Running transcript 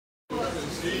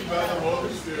conceived by the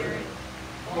Holy Spirit,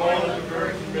 born of the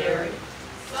Virgin Mary,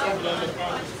 suffered under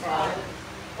Pontius Pilate,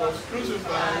 was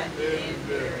crucified, dead, and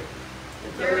buried.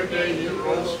 The third day he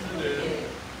arose from the dead.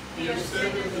 He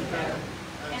ascended to heaven,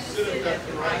 and sitteth at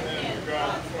the right hand of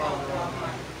God the Father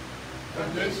Almighty.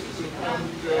 From thence is to come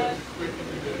to judge the quick and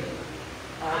the dead.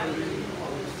 I believe in the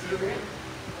Holy Spirit,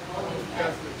 the Holy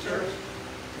Catholic Church,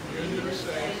 the communion of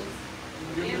saints,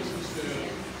 forgiveness of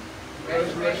sins, the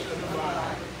resurrection of the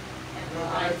body, and the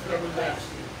life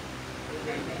everlasting.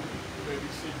 Amen. You may be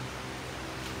seated.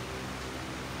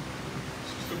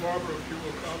 Sister Barbara, if you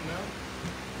will come now.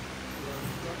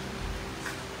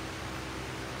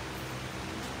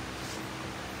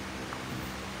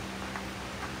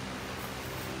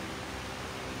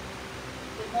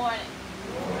 Good morning.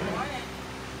 Good morning.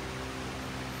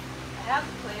 I have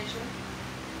the pleasure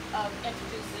of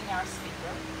introducing our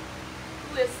speaker,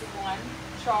 who is the one,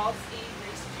 Charles E.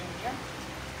 Reese Jr.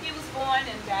 He was born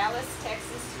in Dallas,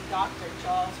 Texas, to Dr.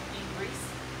 Charles E. Reese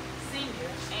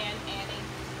Sr. and Annie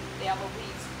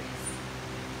Eloise Reese.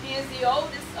 He is the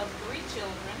oldest of 3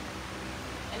 children,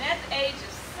 and at the age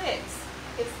of 6,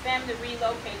 his family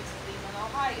relocated to Cleveland,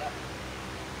 Ohio,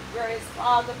 where his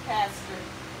father pastored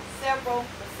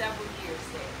for several years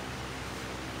there.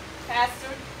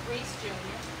 Pastor Reese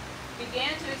Jr.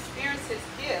 began to experience his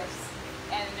gifts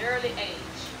at an early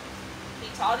age. He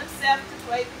taught himself to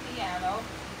play the piano,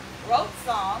 wrote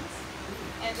songs,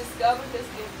 and discovered his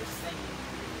gift of singing.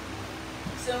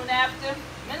 Soon after,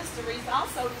 Minister Reese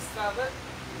also discovered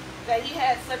that he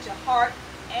had such a heart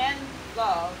and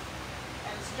love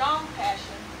and a strong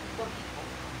passion for people.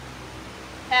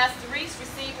 Pastor Reese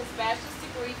received his bachelor's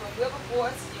degree from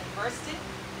Wilberforce University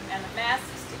and a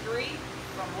master's degree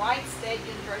from Wright State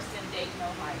University in Dayton,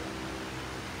 Ohio.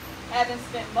 Having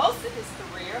spent most of his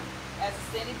career as a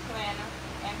city planner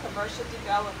and commercial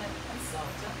development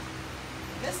consultant,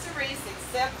 Mr. Reese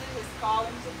accepted his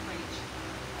calling to preach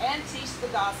and teach the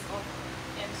gospel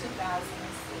in 2006.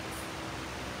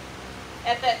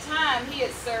 At that time, he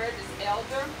had served as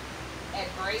elder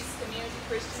at Grace Community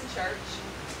Christian Church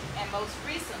and most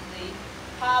recently,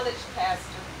 college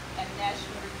pastor and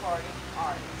national recording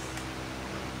artist.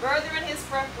 Further in his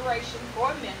preparation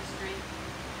for ministry,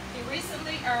 he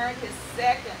recently earned his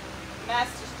 2nd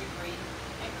master's degree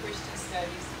in Christian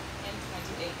Studies in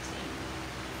 2018.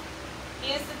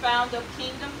 He is the founder of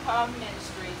Kingdom Come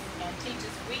Ministries and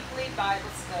teaches weekly Bible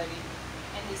study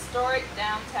in historic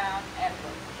downtown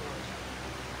Atlanta, Georgia.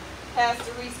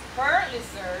 Pastor Reese currently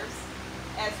serves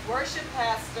as worship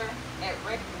pastor at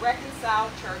Reconciled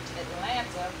Church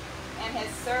Atlanta and has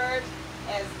served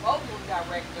as vocal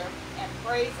director and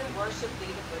praise and worship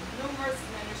leader for numerous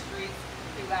ministries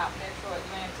throughout Metro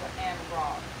Atlanta and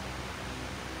abroad.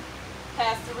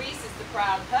 Pastor Reese is the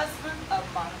proud husband of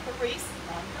Monica Reese.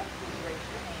 Monica, please raise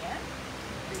your hand.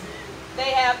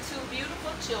 They have 2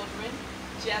 beautiful children,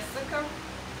 Jessica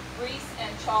Reese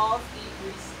and Charles E.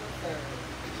 Reese III.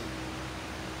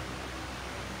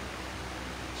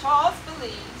 Charles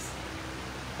believes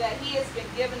that he has been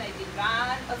given a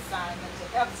divine assignment to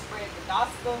help spread the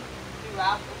gospel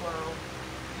throughout the world,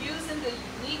 using the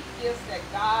unique gifts that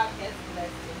God has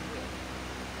blessed him with.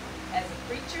 As a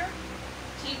preacher,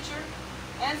 teacher,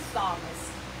 and psalmist,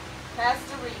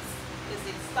 Pastor Reese is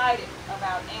excited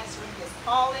about answering his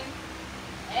calling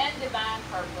and divine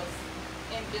purpose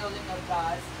in building of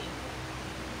God's kingdom.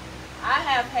 I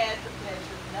have had the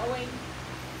pleasure of knowing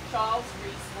Charles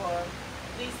Reese for at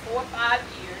least 4 or 5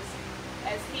 years,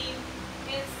 as he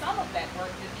did some of that work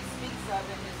that he speaks of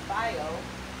in his bio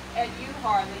at U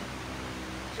Harley,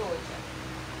 Georgia.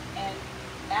 And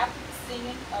after the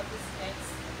singing of this next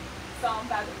song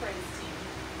by the praise team,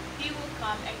 he will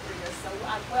come and greet us. So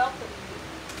I welcome you,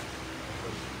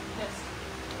 Mr.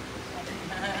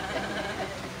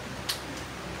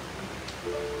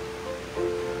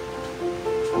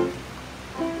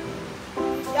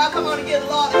 Y'all come on and give the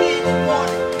Lord a hand this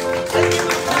morning. Let's give him a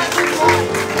clap this morning.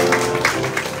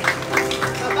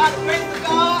 By the grace of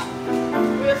God,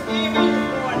 we're singing this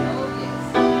morning. Oh, yes.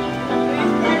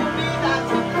 Please pray with me as I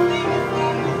attempt to sing this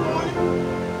song this morning.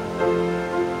 Yes.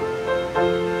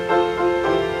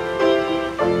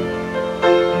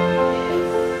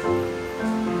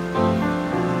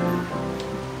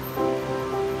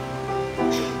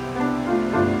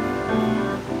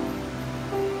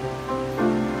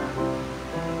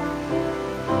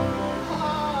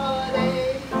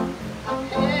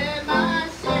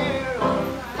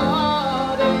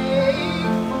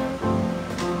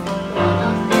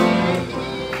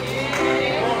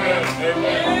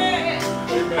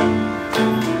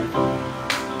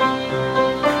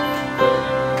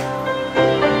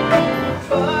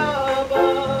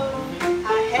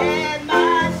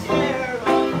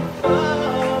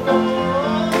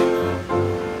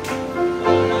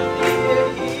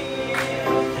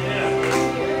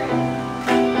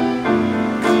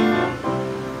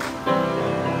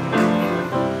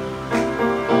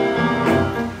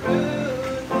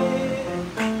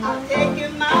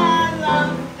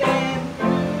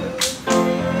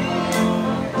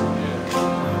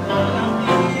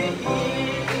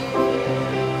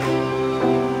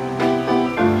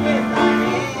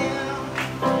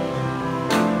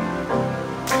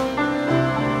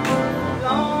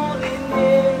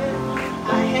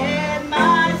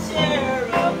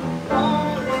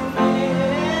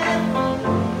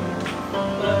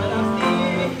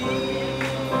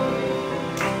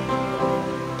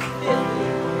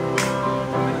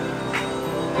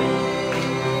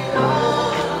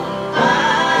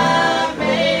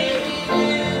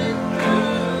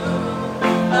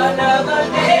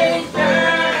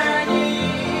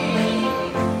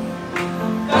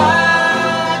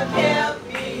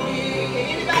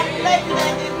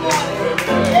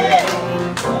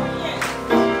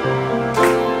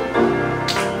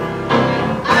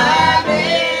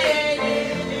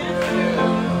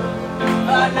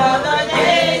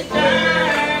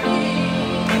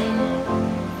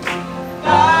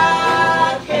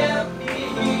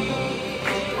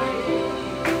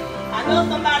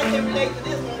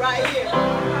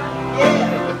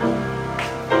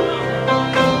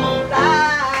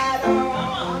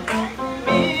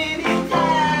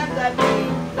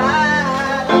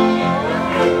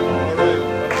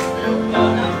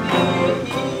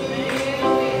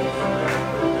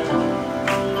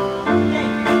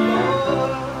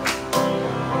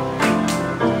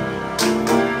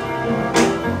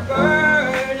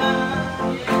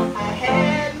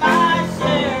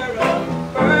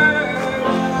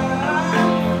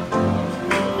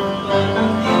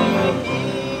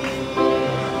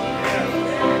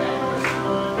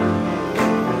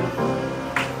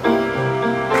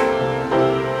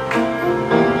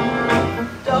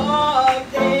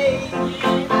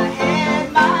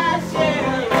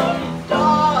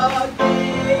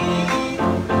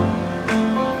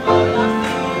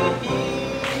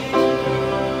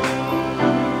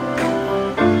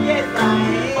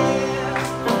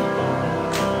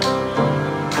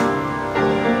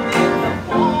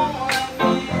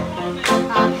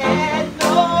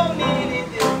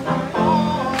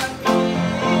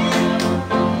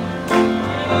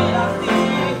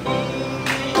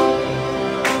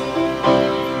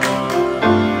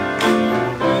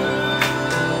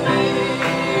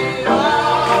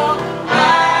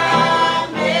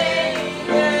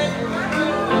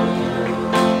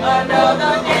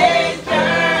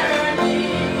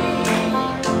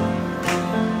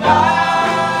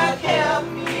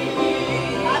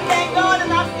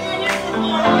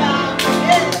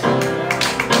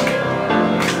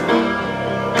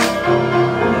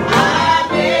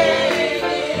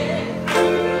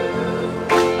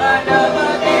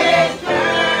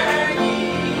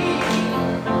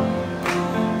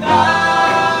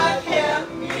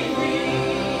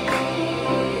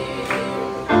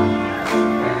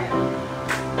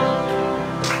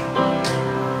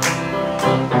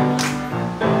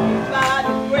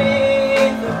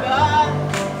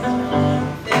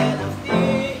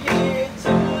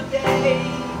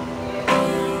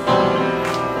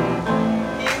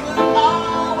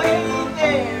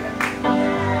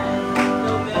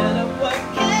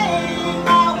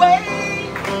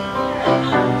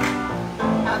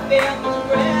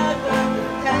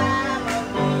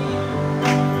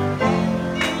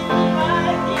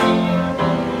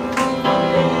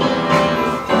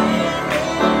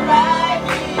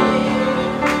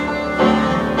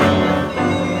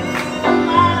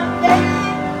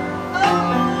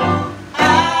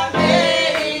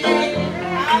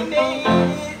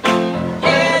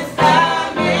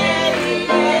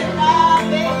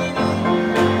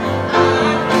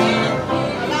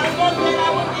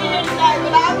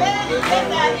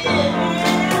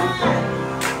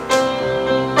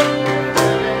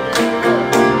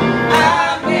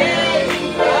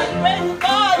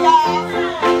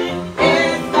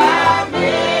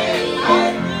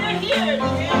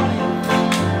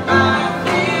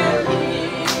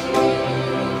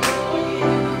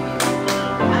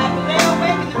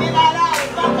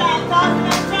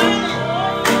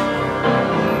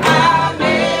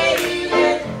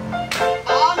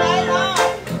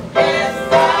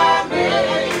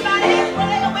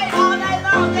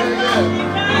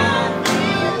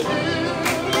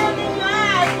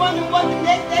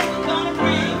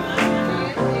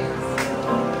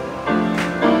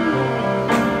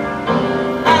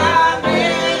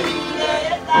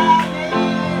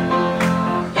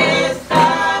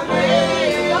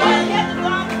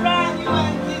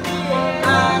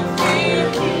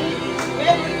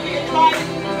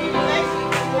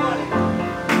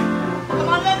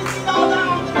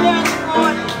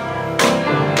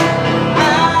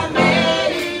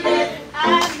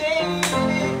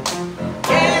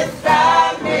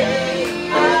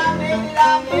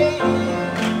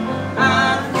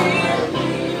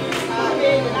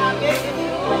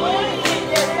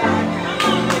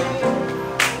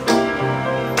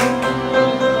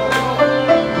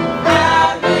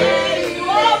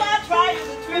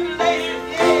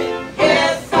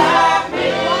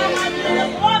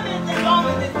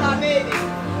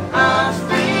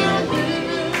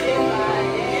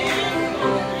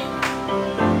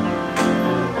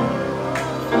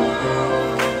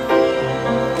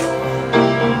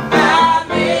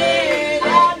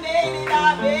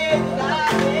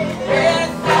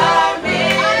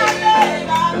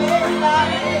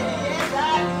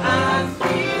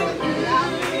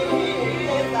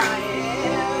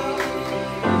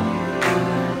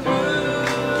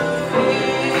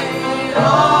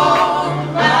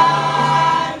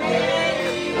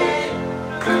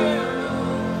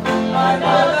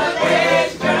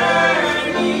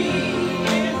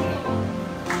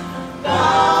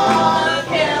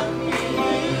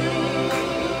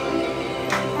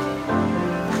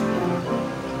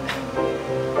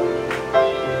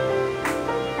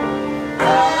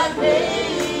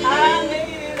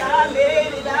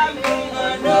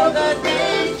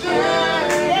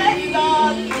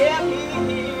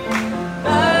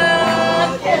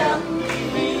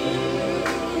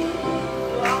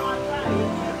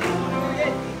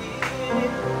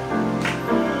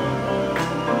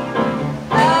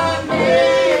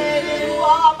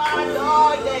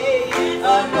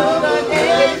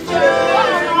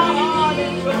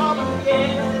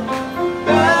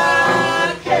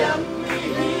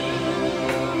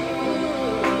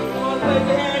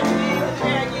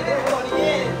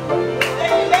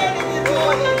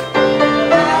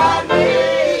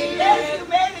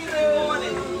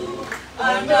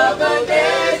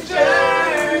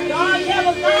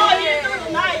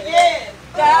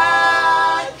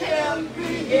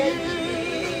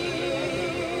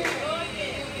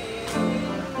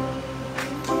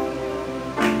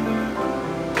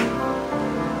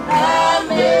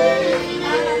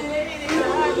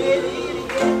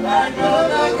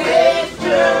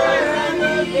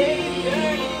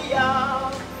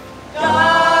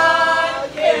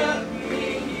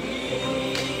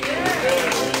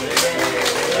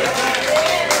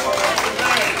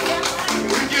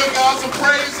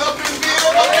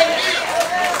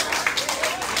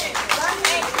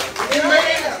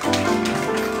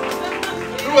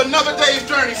 Another day's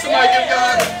journey. Somebody give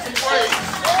God some praise.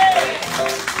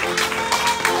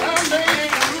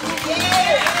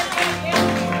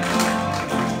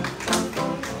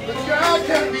 But God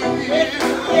can be here.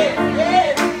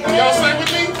 Y'all sing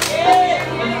with me?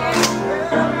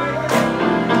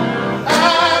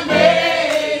 I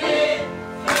made it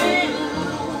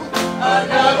through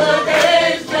another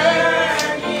day's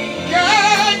journey.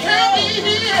 God can be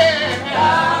here.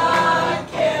 God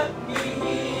kept me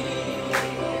here.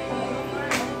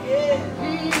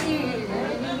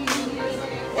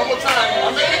 One more time.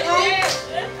 I made it through.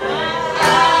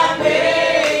 I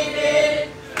made it.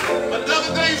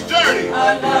 Another day's journey.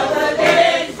 Another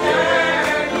day's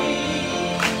journey.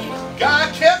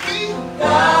 God kept me.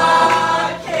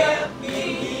 God kept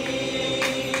me.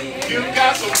 You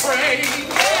got some praise. You're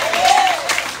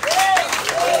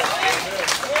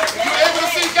able to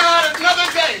see God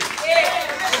another day.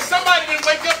 And somebody didn't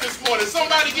wake up this morning.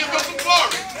 Somebody give him some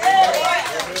glory.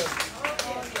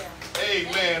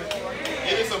 Amen.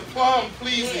 It is a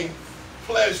plum-pleasing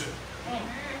pleasure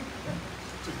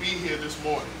to be here this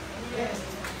morning.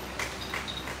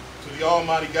 To the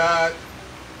Almighty God,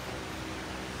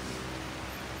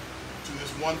 to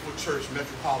this wonderful church,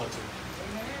 Metropolitan,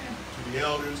 to the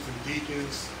elders, to the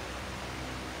deacons,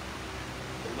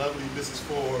 the lovely Mrs.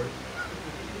 Ford,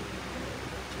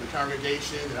 to the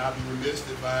congregation, and I'll be remiss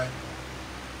if I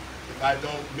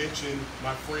don't mention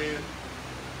my friend,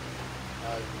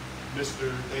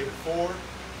 Mr. David Ford,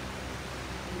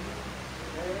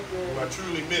 who I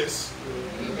truly miss.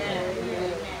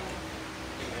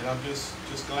 And I'm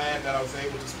just glad that I was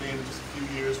able to spend just a few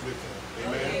years with him.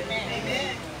 Amen.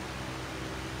 Amen.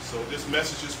 So this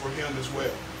message is for him as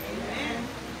well. Amen.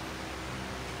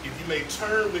 If you may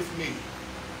turn with me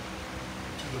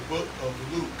to the book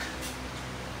of Luke.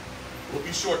 We'll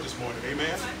be short this morning.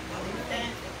 Amen.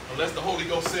 Unless the Holy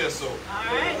Ghost says so. All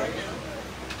right.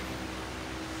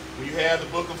 When you have the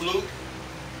book of Luke,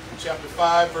 chapter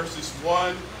 5, verses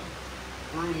 1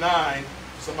 through 9,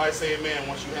 somebody say amen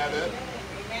once you have that.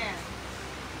 Amen.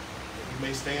 You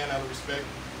may stand out of respect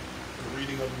for the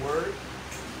reading of the word.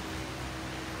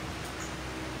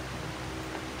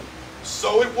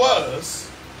 So it was,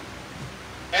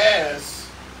 as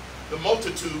the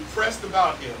multitude pressed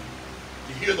about him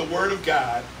to hear the word of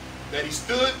God, that he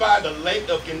stood by the lake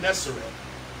of Gennesaret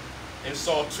and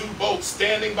saw two boats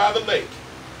standing by the lake.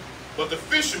 But the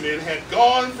fishermen had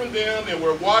gone from them and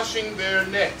were washing their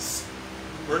nets.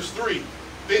 Verse 3,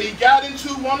 then he got into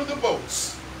one of the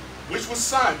boats, which was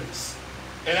Simon's,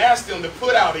 and asked him to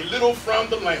put out a little from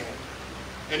the land.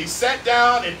 And he sat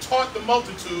down and taught the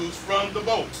multitudes from the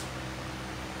boat.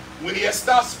 When he had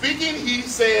stopped speaking, he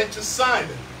said to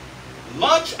Simon,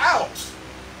 launch out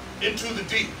into the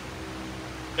deep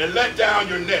and let down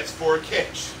your nets for a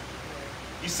catch.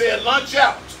 He said, launch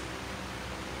out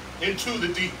into the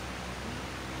deep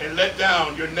and let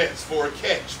down your nets for a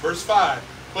catch. Verse 5,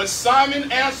 but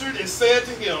Simon answered and said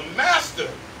to him, Master,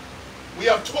 we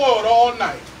have toiled all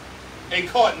night and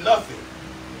caught nothing.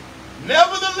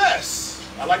 Nevertheless,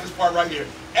 I like this part right here,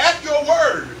 at your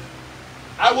word,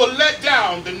 I will let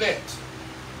down the net.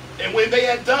 And when they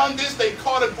had done this, they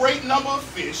caught a great number of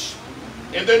fish,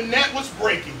 and their net was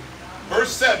breaking.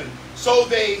 Verse 7, so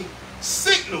they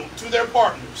signaled to their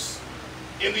partners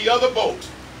in the other boat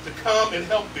to come and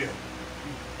help them.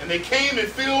 And they came and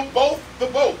filled both the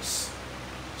boats,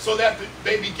 so that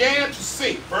they began to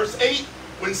sink. Verse 8,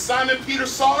 when Simon Peter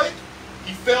saw it,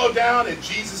 he fell down at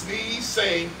Jesus' knees,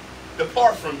 saying,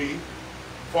 depart from me,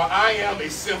 for I am a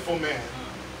sinful man,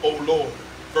 O Lord.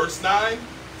 Verse 9,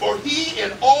 for he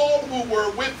and all who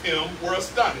were with him were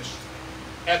astonished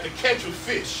at the catch of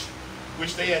fish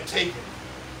which they had taken.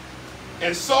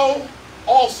 And so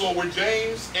also were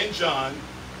James and John,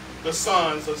 the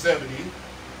sons of Zebedee,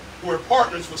 who were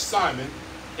partners with Simon.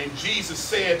 And Jesus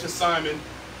said to Simon,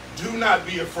 do not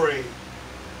be afraid.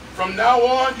 From now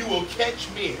on you will catch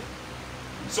men.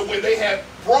 So when they had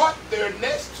brought their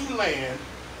nets to land,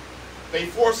 they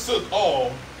forsook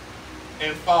all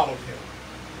and followed him.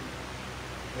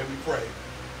 And we pray.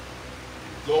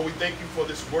 Lord, we thank you for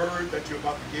this word that you're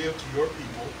about to give to your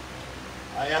people.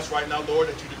 I ask right now, Lord,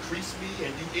 that you decrease me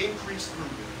and you increase through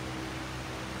me.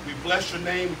 We bless your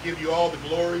name. We give you all the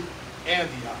glory and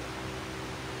the honor.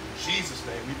 In Jesus'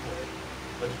 name we pray.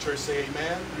 Let the church say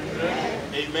amen.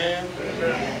 Amen. Amen.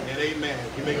 Amen. And amen.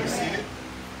 You may be seated.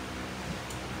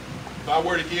 If I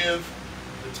were to give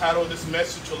the title of this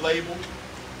message a label,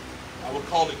 I would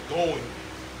call it Going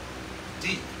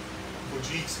Deep for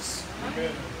Jesus.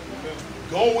 Amen. Amen.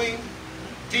 Going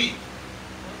deep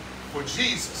for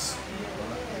Jesus.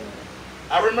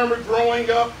 I remember growing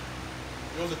up,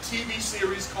 there was a TV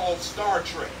series called Star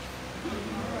Trek.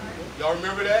 Y'all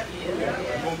remember that? Yeah.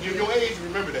 You're going to give your age,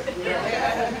 remember that.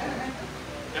 Yeah.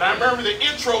 And I remember the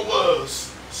intro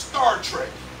was Star Trek,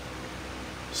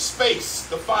 Space,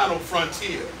 the Final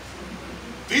Frontier.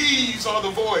 These are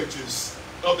the voyages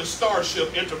of the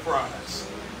Starship Enterprise,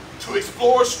 to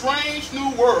explore strange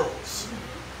new worlds,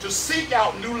 to seek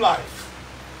out new life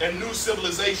and new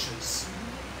civilizations,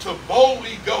 to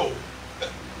boldly go.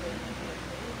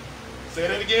 Say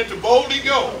that again, to boldly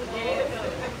go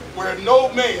where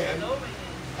no man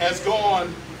has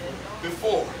gone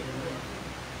before.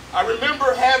 I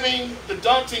remember having the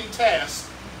daunting task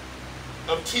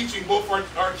of teaching both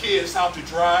our kids how to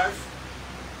drive.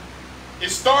 It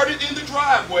started in the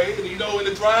driveway, and you know, in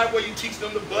the driveway you teach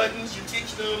them the buttons, you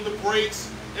teach them the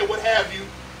brakes, and what have you.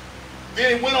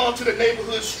 Then it went on to the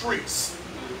neighborhood streets.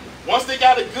 Once they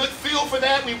got a good feel for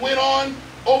that, we went on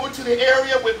over to the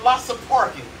area with lots of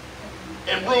parking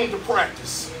and room to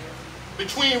practice.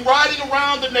 Between riding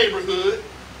around the neighborhood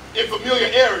in familiar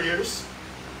areas,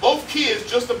 both kids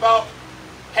just about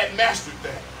had mastered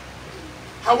that.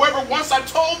 However, once I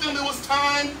told them it was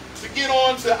time to get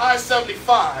on to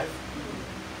I-75,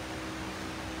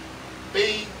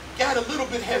 they got a little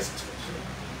bit hesitant.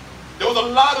 There was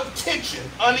a lot of tension,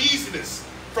 uneasiness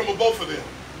from both of them.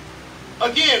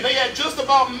 Again, they had just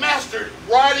about mastered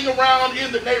riding around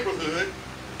in the neighborhood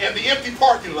and the empty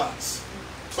parking lots.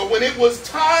 But when it was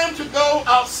time to go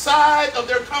outside of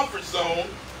their comfort zone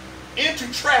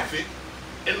into traffic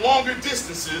and longer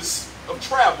distances of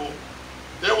travel,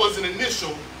 there was an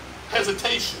initial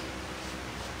hesitation.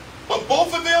 But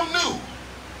both of them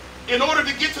knew, in order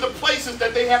to get to the places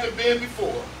that they haven't been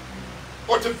before,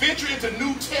 or to venture into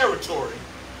new territory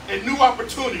and new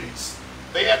opportunities,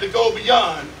 they had to go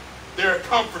beyond their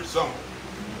comfort zone.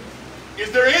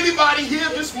 Is there anybody here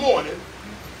this morning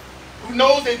who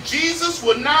knows that Jesus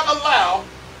will not allow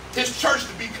his church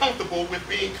to be comfortable with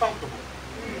being comfortable?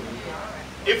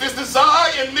 If his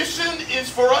desire and mission is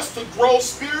for us to grow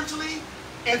spiritually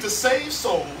and to save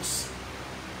souls,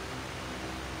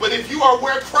 but if you are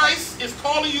where Christ is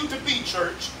calling you to be,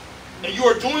 church, and you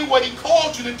are doing what he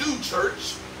called you to do,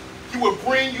 church, he will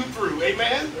bring you through.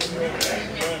 Amen?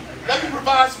 Amen. Let me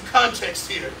provide some context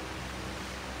here.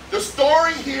 The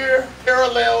story here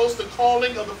parallels the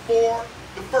calling of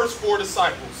the first four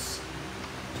disciples: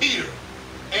 Peter,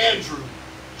 Andrew,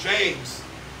 James,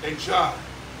 and John,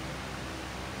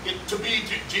 to be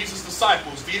Jesus'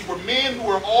 disciples. These were men who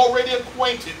were already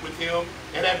acquainted with him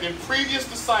and had been previous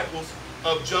disciples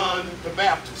of John the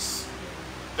Baptist.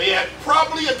 They had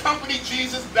probably accompanied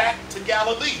Jesus back to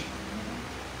Galilee,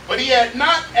 but he had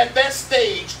not at that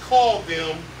stage called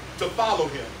them to follow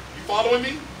him. You following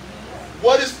me?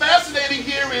 What is fascinating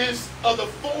here is of the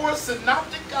four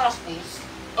synoptic gospels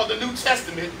of the New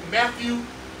Testament, Matthew,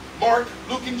 Mark,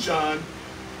 Luke, and John,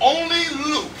 only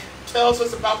Luke tells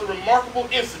us about the remarkable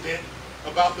incident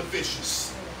about the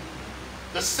fishes.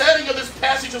 The setting of this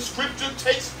passage of scripture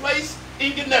takes place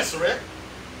in Gennesaret,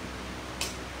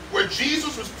 where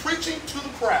Jesus was preaching to the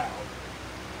crowd.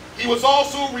 He was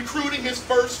also recruiting his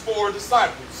first four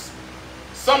disciples.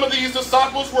 Some of these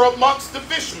disciples were amongst the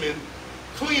fishermen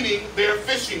cleaning their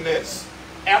fishing nets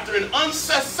after an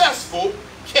unsuccessful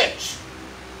catch.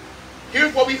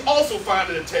 Here's what we also find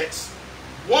in the text.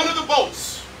 One of the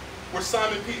boats was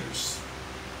Simon Peter's.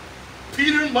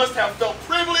 Peter must have felt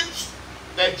privileged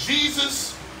that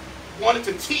Jesus wanted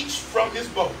to teach from his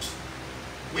boat.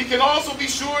 We can also be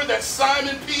sure that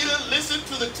Simon Peter listened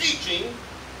to the teaching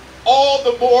all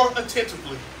the more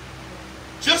attentively.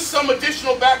 Just some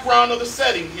additional background of the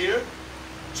setting here.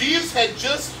 Jesus had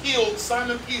just healed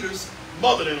Simon Peter's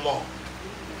mother-in-law.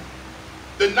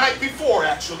 The night before,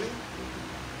 actually.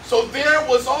 So there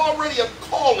was already a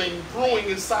calling brewing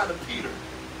inside of Peter,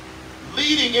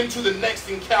 leading into the next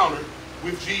encounter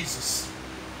with Jesus.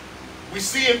 We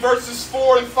see in verses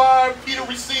 4 and 5, Peter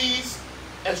receives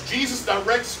as Jesus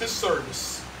directs his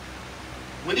service.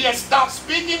 When he had stopped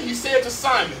speaking, he said to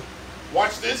Simon,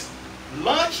 watch this,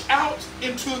 launch out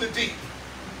into the deep.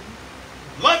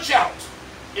 Launch out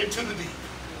into the deep.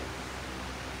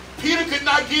 Peter could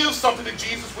not give something to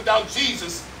Jesus without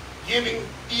Jesus giving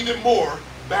even more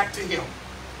back to him.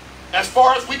 As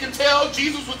far as we can tell,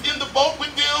 Jesus was in the boat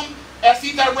with them as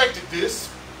he directed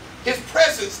this. His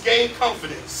presence gave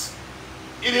confidence.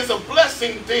 It is a blessed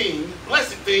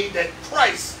thing that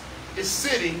Christ is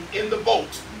sitting in the boat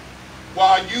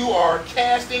while you are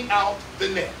casting out the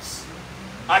nets.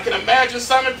 I can imagine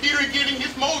Simon Peter getting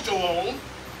his mojo on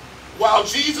while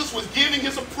Jesus was giving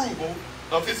his approval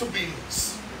of his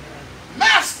obedience.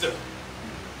 Master,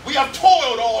 we have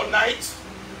toiled all night.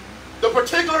 The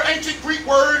particular ancient Greek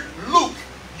word Luke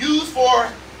used for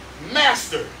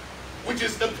master, which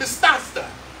is epistasta,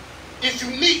 is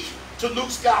unique to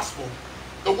Luke's gospel.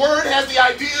 The word has the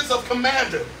ideas of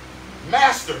commander,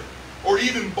 master, or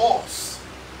even boss.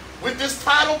 With this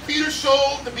title, Peter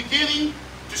showed the beginning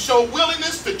to show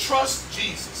willingness to trust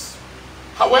Jesus.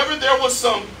 However, there was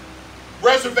some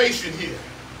reservation here.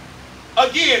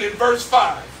 Again, in verse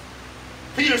 5,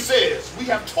 Peter says, we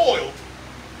have toiled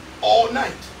all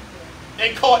night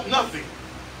and caught nothing.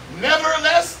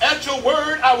 Nevertheless, at your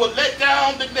word, I will let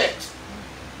down the net.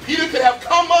 Peter could have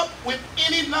come up with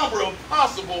any number of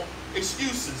possible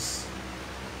excuses.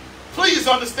 Please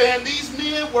understand, these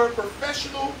men were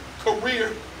professional career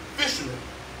fishermen.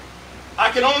 I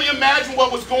can only imagine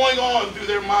what was going on through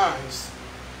their minds.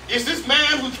 Is this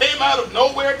man who came out of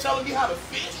nowhere telling me how to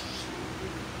fish?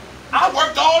 I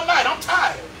worked all night. I'm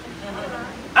tired.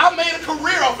 I made a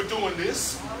career off of doing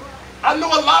this. I know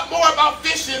a lot more about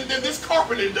fishing than this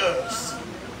carpenter does.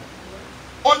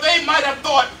 Or they might have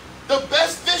thought the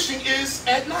best fishing is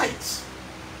at night,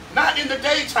 not in the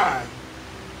daytime.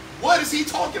 What is he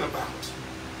talking about?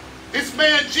 This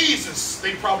man Jesus,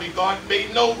 they probably thought,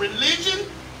 made no religion,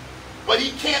 but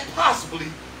he can't possibly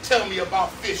tell me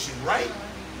about fishing, right?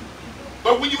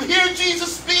 But when you hear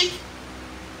Jesus speak,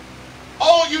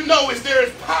 all you know is there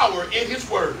is power in his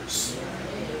words.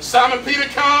 Simon Peter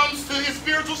comes to his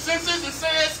spiritual senses and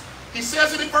says, he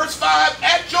says it in verse 5,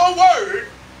 at your word,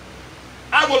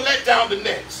 I will let down the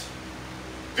net.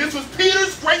 This was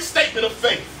Peter's great statement of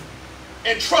faith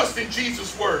and trust in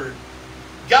Jesus' word.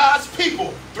 God's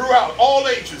people throughout all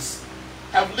ages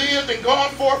have lived and gone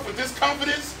forth with this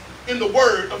confidence in the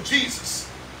word of Jesus.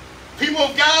 People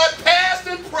of God, past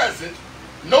and present,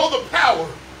 know the power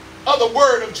of the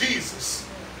word of Jesus.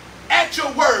 At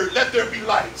your word, let there be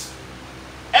light.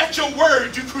 At your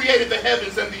word, you created the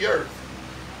heavens and the earth.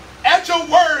 At your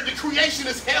word, the creation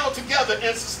is held together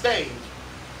and sustained.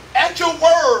 At your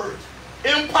word,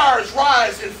 empires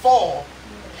rise and fall.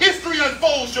 History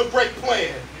unfolds your great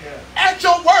plan. At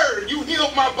your word, you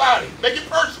healed my body. Make it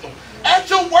personal. At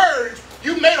your word,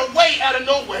 you made a way out of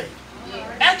no way.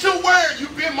 At your word,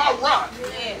 you've been my rock.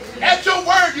 At your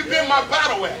word, you've been my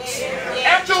battle axe.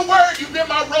 At your word, you've been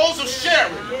my rose of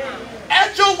Sharon.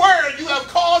 At your word, you have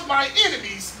caused my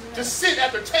enemies to sit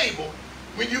at the table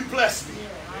when you bless me.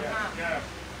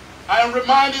 I am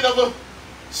reminded of a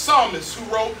psalmist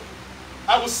who wrote,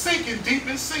 I was sinking deep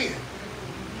in sin,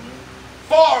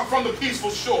 far from the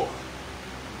peaceful shore,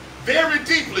 very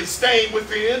deeply stained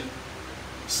within,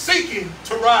 seeking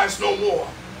to rise no more.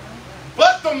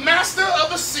 But the master of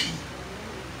the sea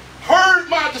heard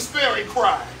my despairing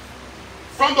cry.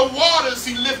 From the waters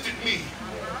he lifted me.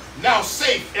 Now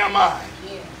safe am I.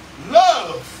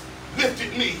 Love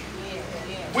lifted me.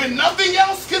 When nothing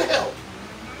else could help,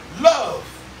 love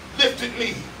lifted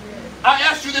me. I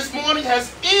asked you this morning,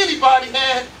 has anybody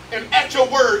had an at your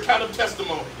word kind of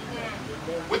testimony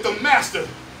with the master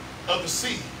of the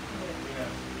sea?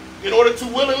 In order to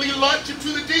willingly launch into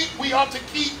the deep, we ought to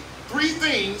keep three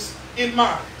things in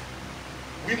mind.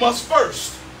 We must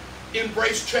first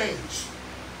embrace change.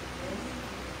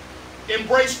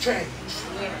 Embrace change.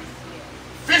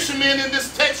 Fishermen in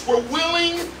this text were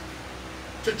willing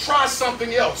to try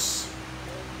something else,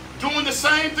 doing the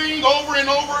same thing over and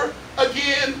over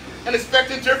again and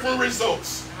expecting different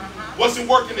results. Wasn't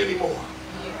working anymore.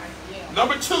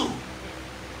 Number two,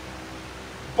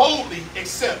 boldly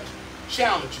accept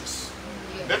challenges.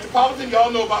 Metropolitan,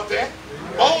 y'all know about that.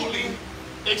 Boldly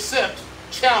accept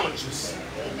challenges.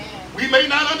 We may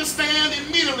not understand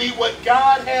immediately what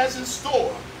God has in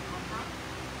store,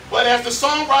 but as the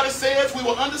songwriter says, we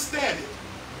will understand it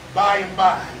by and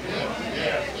by.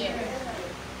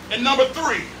 And number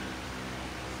three,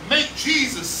 make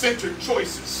Jesus-centered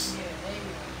choices.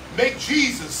 Make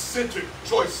Jesus-centered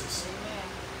choices.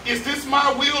 Is this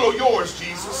my will or yours,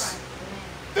 Jesus?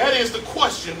 That is the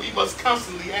question we must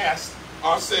constantly ask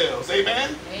ourselves.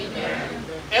 Amen? Amen.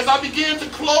 As I begin to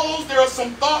close, there are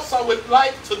some thoughts I would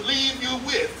like to leave you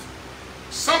with.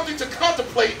 Something to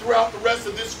contemplate throughout the rest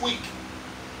of this week.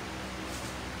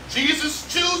 Jesus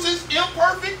chooses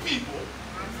imperfect people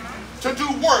to do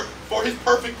work for his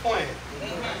perfect plan.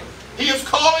 He is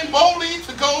calling boldly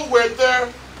to go where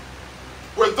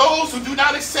those who do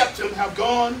not accept him have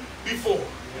gone before.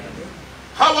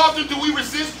 How often do we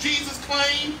resist Jesus'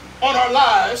 claim on our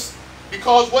lives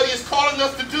because what he is calling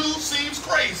us to do seems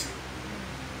crazy,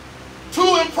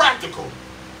 too impractical,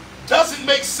 doesn't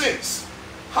make sense?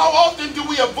 How often do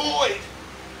we avoid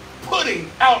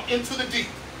putting out into the deep,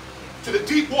 to the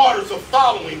deep waters of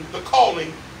following the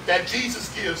calling that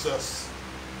Jesus gives us?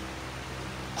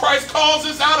 Christ calls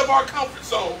us out of our comfort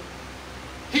zone.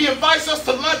 He invites us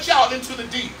to launch out into the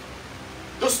deep.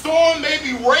 The storm may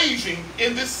be raging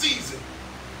in this season.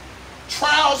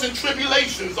 Trials and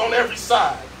tribulations on every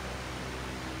side.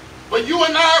 But you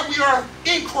and I, we are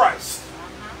in Christ.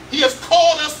 He has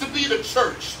called us to be the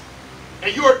church.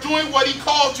 And you are doing what he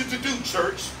called you to do,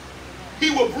 church. He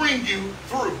will bring you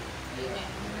through.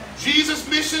 Jesus'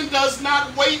 mission does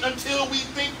not wait until we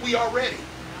think we are ready.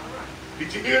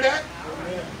 Did you hear that?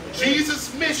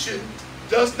 Jesus' mission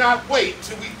does not wait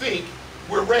till we think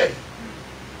we're ready.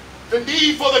 The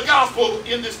need for the gospel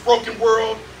in this broken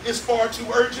world is far too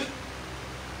urgent.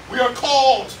 We are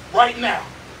called right now.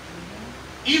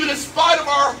 Even in spite of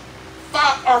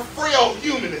our frail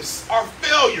humanness, our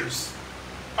failures,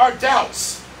 our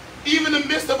doubts, even in the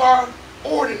midst of our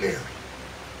ordinary,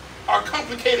 our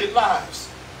complicated lives,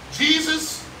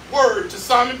 Jesus word to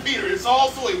Simon Peter is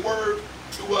also a word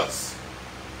to us.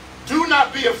 Do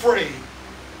not be afraid.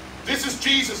 This is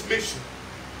Jesus' mission.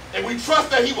 And we trust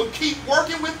that he will keep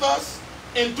working with us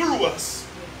and through us,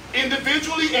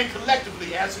 individually and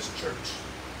collectively as his church,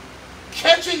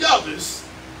 catching others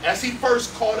as he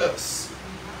first caught us.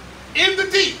 In the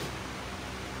deep,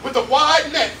 with a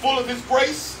wide net full of his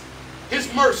grace,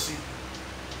 his mercy,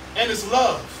 and his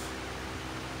love.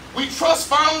 We trust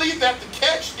finally that the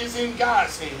catch is in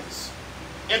God's hands,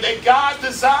 and that God's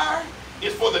desire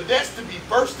is for the nets to be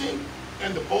bursting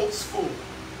and the boats full.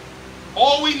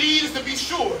 All we need is to be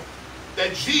sure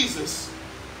that Jesus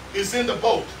is in the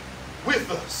boat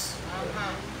with us.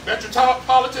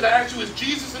 Metropolitan, I ask you, is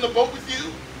Jesus in the boat with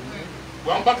you?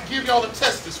 Well, I'm about to give y'all a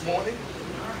test this morning.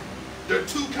 There are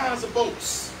two kinds of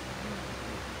boats.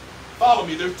 Follow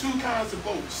me. There are two kinds of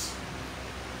boats.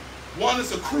 One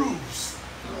is a cruise.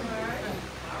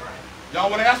 Y'all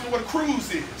want to ask me what a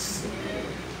cruise is?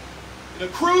 In a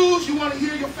cruise, you want to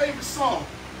hear your favorite song.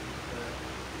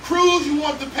 Cruise, you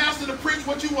want the pastor to preach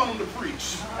what you want him to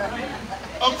preach.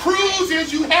 A cruise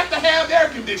is you have to have air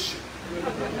conditioning.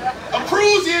 A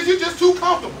cruise is you're just too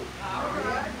comfortable.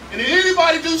 And if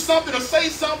anybody do something or say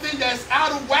something that's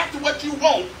out of whack to what you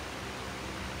want,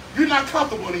 you're not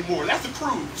comfortable anymore. That's a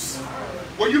cruise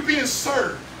where you're being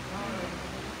served.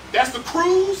 That's the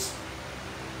cruise.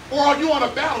 Or are you on a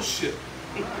battleship?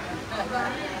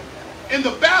 In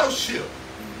the battleship,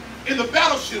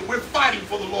 we're fighting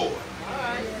for the Lord.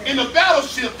 In the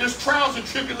battleship, there's trials and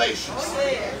tribulations.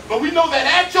 But we know that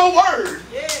at your word,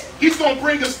 he's going to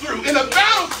bring us through. In a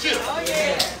battleship,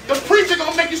 the preacher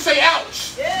going to make you say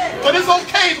ouch. But it's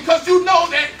okay because you know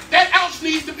that that ouch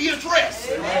needs to be addressed.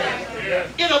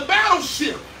 In a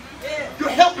battleship, you're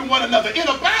helping one another. In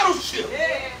a battleship,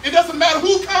 it doesn't matter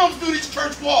who comes through these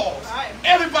church walls.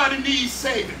 Everybody needs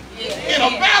saving. In a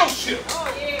battleship,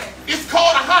 it's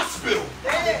called a hospital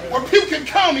where people can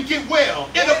come and get well.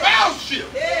 In a battleship,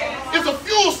 it's a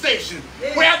fuel station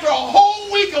where after a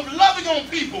whole week of loving on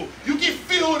people, you get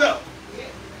filled up.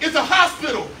 It's a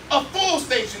hospital, a fuel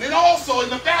station, and also in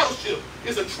the battleship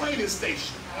is a training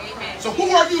station. So who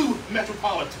are you,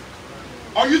 Metropolitan?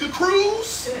 Are you the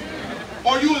cruise?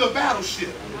 Or are you in the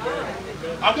battleship?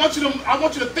 I want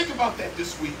you to think about that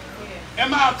this week.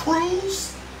 Am I a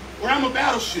cruise or am I a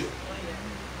battleship?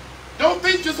 Don't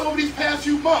think just over these past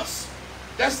few months.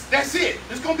 That's it.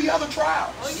 There's going to be other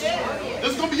trials.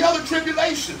 There's going to be other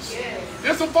tribulations.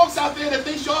 There's some folks out there that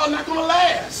think y'all not going to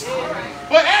last.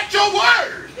 But at your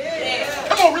word.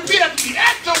 Come on, repeat after me.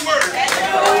 At your word.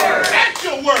 At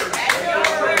your word. At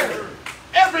your word.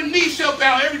 Every knee shall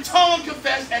bow, every tongue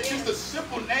confess at just the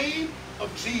simple name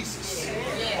of Jesus.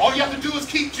 All you have to do is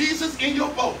keep Jesus in your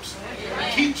boat.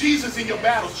 Keep Jesus in your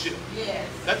battleship.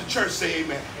 Let the church say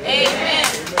amen. Amen.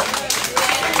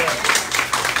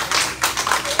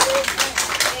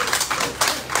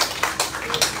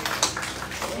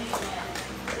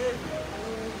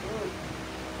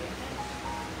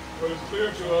 Well, it's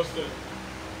clear to us that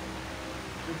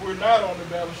if we're not on the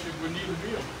battleship, we need to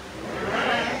be on.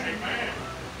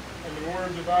 And the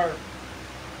words of our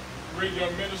great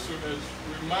young minister has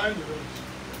reminded us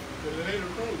that it ain't a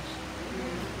cruise.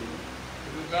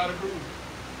 It is not a cruise.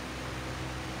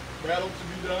 Battle to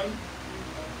be done,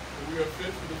 and we are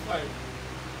fit for the fight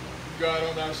with God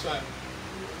on our side.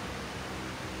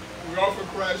 We offer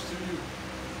Christ to you.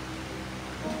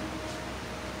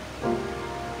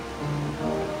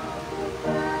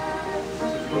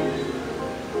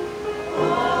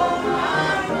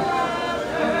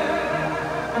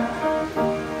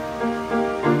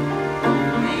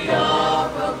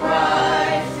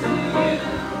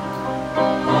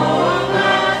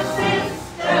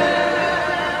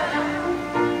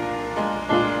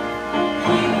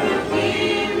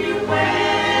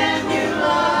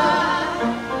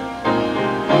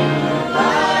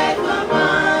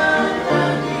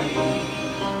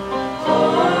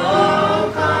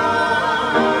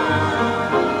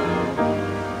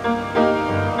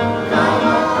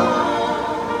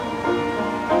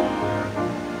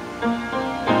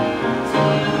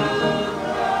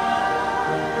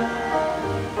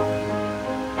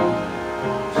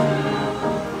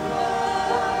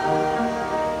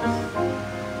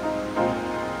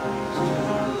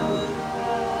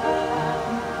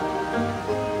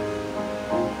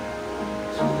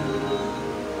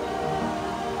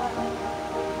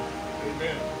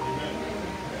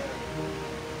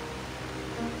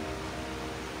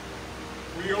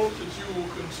 We hope that you will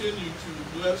continue to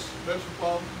bless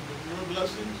Metropolitan with your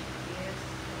blessings.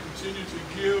 Continue to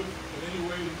give in any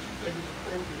way that you think is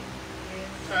appropriate.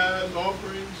 Tithes,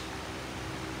 offerings,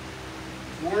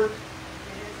 work,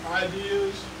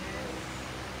 ideas,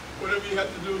 whatever you have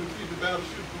to do to keep the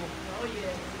battleship going. Oh,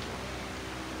 yes.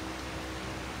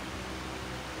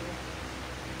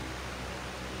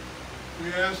 We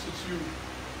ask that you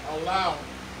allow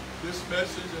this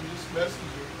message and this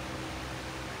messenger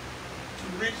to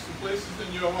reach the places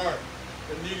in your heart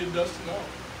that need it dusting off.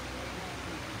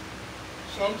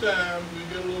 Sometimes we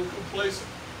get a little complacent.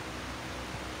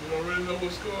 We don't really know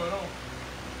what's going on.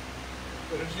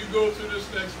 But as you go through this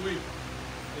next week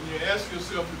and you ask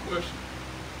yourself the question,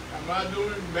 am I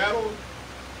doing battleship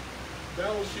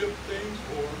things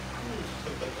or cruise?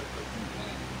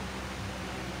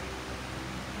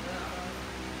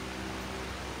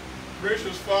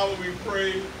 Gracious Father, we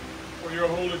pray for your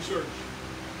holy church,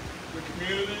 the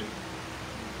community,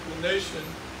 the nation,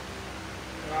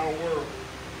 and our world.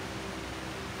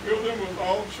 Fill them with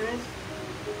all truth,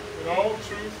 and all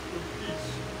truth with peace.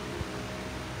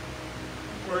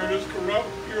 Where it is corrupt,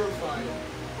 purify it.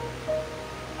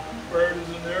 Where it is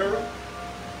in error,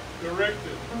 direct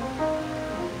it.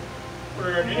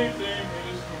 Where in anything it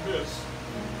is amiss,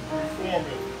 reform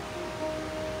it.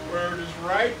 Where it is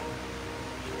right,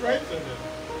 strengthen it.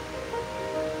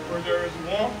 Where there is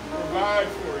want, provide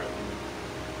for it.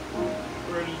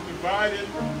 Where it is divided,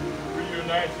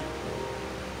 reunite it.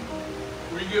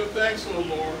 We give thanks, O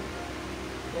Lord,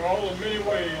 for all the many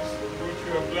ways in which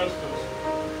you have blessed us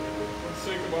for the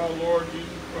sake of our Lord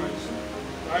Jesus Christ,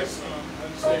 thy Son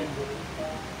and Savior.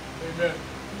 Amen.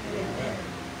 Amen.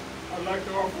 I'd like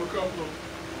to offer a couple of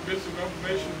bits of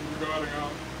information regarding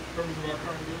our members of our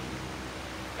congregation.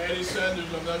 Addie Sanders,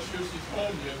 I'm not sure she's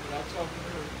home yet, but I talked to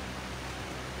her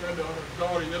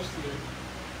daughter yesterday.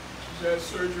 She's had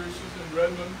surgery. She's in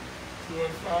Redmond,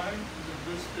 doing fine. She's in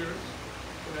good spirits.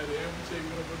 They had to amputate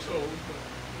one of her toes, but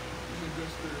she's in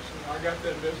good spirits. So I got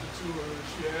that message to her, and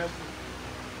she asked if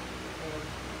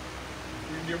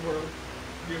we give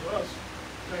us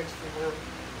thanks for her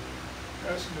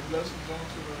passing the blessings on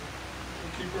to her and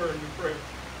keep her in prayer.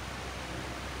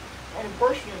 On a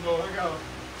personal note, I got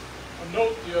a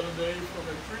note the other day from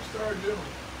a 3-star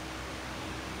general.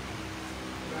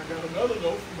 And I got another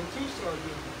note from a 2-star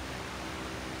general.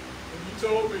 And he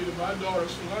told me that my daughter,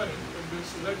 Solani, had been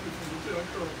selected for Lieutenant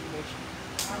Colonel promotion.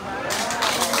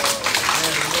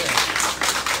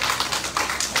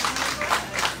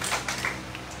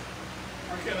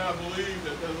 I cannot believe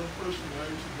that little person I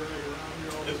used to drag around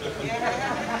here all the time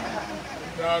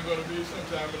is now going to be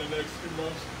sometime in the next few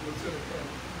months Lieutenant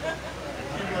Colonel.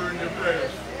 Keep her in your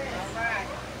prayers.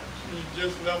 She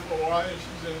just left Hawaii and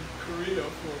she's in Korea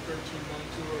for a 13-month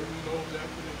tour. Who knows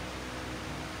after that?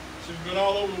 She's been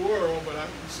all over the world, but I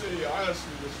can say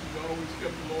honestly that she's always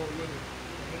kept the Lord with her.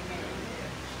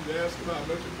 She's asked about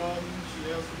Metropolitan.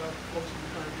 She asked about the folks in the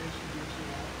congregation, which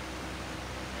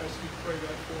I asked you to pray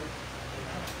that for.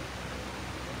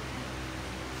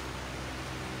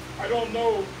 I don't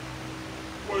know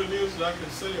what it is that I can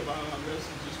say about our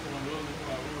message just going on than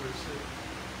what I've already said.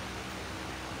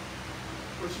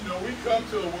 But you know, we come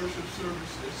to a worship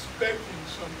service expecting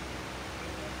something.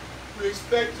 We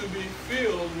expect to be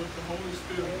filled with the Holy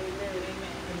Spirit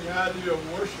and the idea of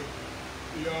worship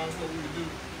beyond what we do.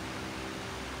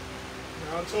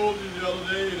 Now, I told you the other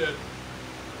day that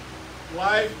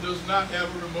life does not have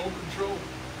a remote control.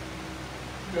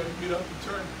 You got to get up and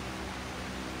turn it.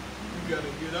 You got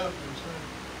to get up and turn it.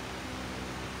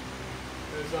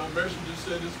 As our messenger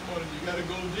said this morning, you got to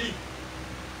go deep.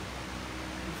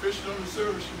 You're fishing on the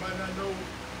surface, you might not know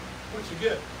what you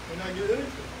get. You might not get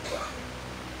anything.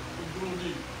 Go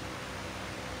deep.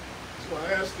 So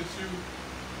I ask that you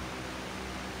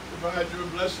provide your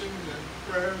blessings and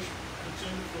prayers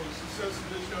continue for the success of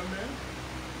this young man.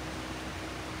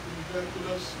 He'll be back with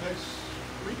us next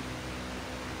week.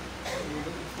 We're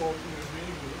looking forward to his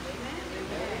meeting with us.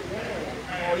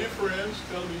 All your friends,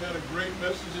 tell them you had a great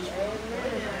message this morning.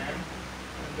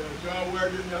 And John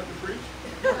Ware didn't have to preach.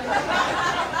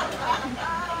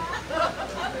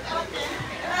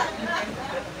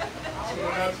 So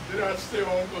they don't stay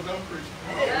home because I'm preaching.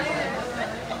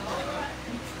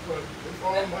 But if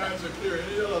all minds are clear,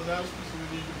 any other announcements we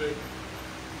need to make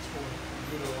this morning?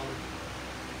 Good or all.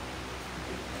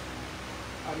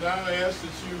 I now ask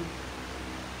that you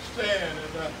stand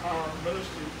and that our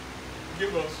minister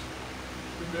give us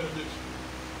the benediction.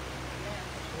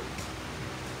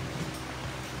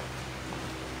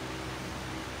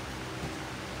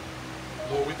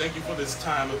 Lord, we thank you for this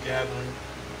time of gathering.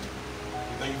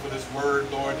 We thank you for this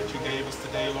word, Lord, that you gave us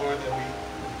today, Lord, that we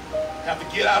have to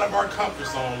get out of our comfort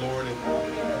zone, Lord, and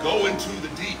go into the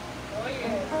deep.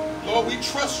 Lord, we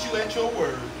trust you at your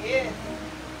word.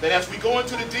 That as we go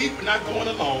into the deep, we're not going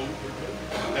alone.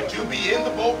 That you'll be in the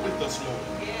boat with us, Lord.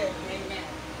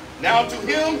 Now to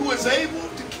him who is able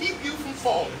to keep you from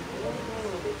falling,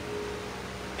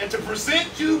 and to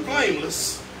present you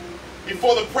blameless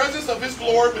before the presence of his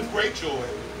glory with great joy.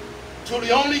 To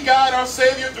the only God, our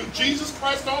Savior, through Jesus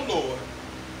Christ our Lord,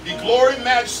 be glory,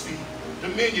 majesty,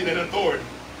 dominion, and authority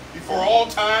before all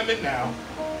time and now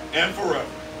and forever.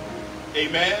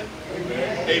 Amen,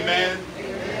 amen, amen,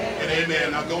 and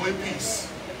amen. Now go in peace.